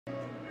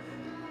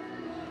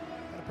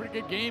pretty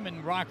good game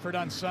in Rockford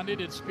on Sunday,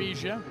 did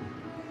Spezia.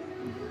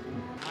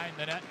 Behind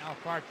the net, now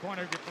far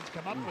corner, Griffins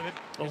come up with it.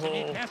 There's a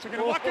neat pass, they're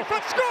going to walk in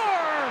front, score!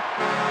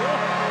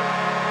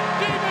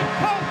 David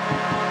Pope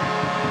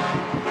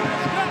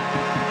has got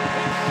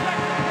his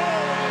second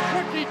goal in his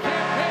rookie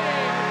campaign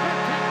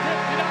in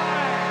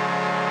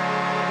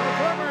 1359. The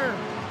former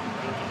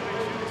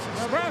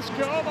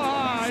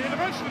Nebraska-Omaha,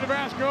 University of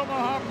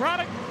Nebraska-Omaha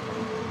product.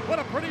 What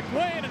a pretty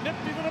play and a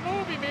nifty little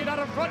move he made out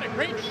in front. A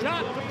great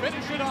shot to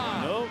finish it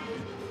on. Nope.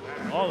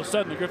 All of a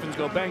sudden, the Griffins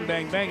go bang,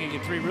 bang, bang, and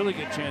get three really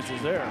good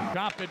chances there.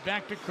 Drop it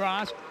back to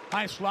Cross.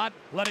 High slot,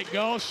 let it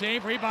go.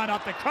 Save, rebound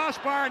off the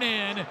crossbar and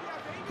in.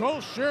 Cole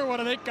Sherwood,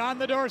 I think, on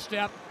the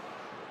doorstep.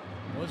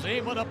 Was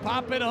able to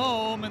pop it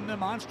home, and the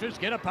Monsters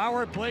get a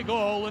power play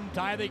goal and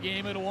tie the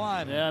game at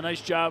 1. Yeah, nice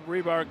job,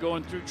 Rybar,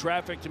 going through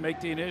traffic to make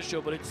the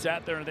initial, but it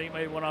sat there, and they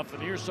made one off the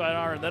near side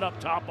iron, and then up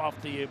top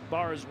off the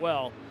bar as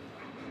well.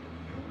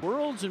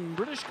 Worlds in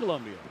British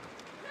Columbia.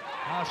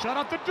 Shot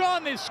off the draw,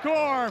 and they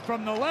score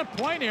from the left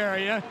point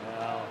area.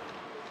 Wow.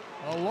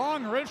 A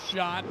long wrist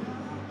shot.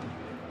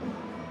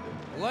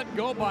 Let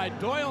go by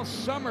Doyle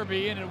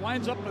Somerby, and it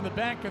winds up in the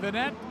back of the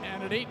net.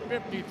 And at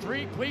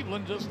 8:53,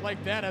 Cleveland, just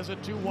like that, has a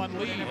 2-1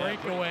 lead.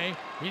 Breakaway.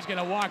 He's going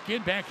to walk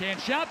in, backhand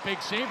shot,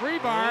 big save,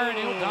 Rybar, and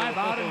he'll dive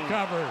out and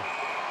cover.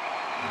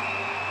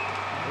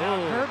 Now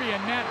Gerbe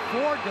and Matt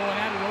Ford going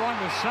at it along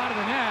the side of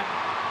the net.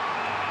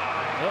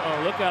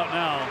 Uh-oh, look out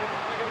now.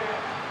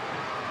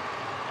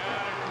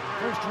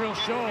 First real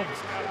show of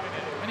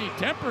any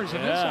tempers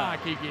in this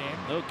hockey game.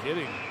 No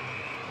kidding.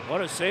 What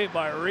a save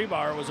by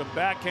Rybar. It was a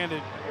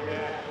backhanded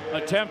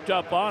attempt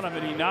up on him,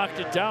 and he knocked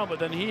it down, but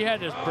then he had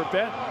to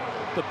prevent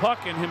the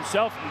puck and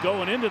himself from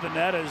going into the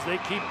net as they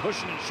keep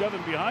pushing and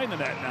shoving behind the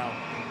net now.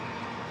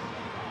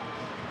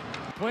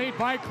 Played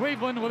by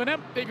Cleveland with an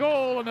empty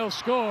goal, and they'll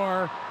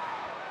score.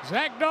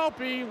 Zach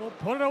Dalpe will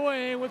put it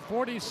away with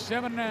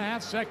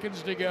 47.5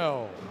 seconds to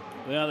go.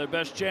 Yeah, their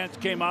best chance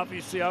came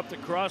obviously off the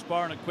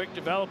crossbar and a quick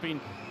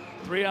developing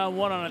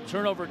 3-on-1 on a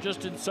turnover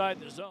just inside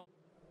the zone.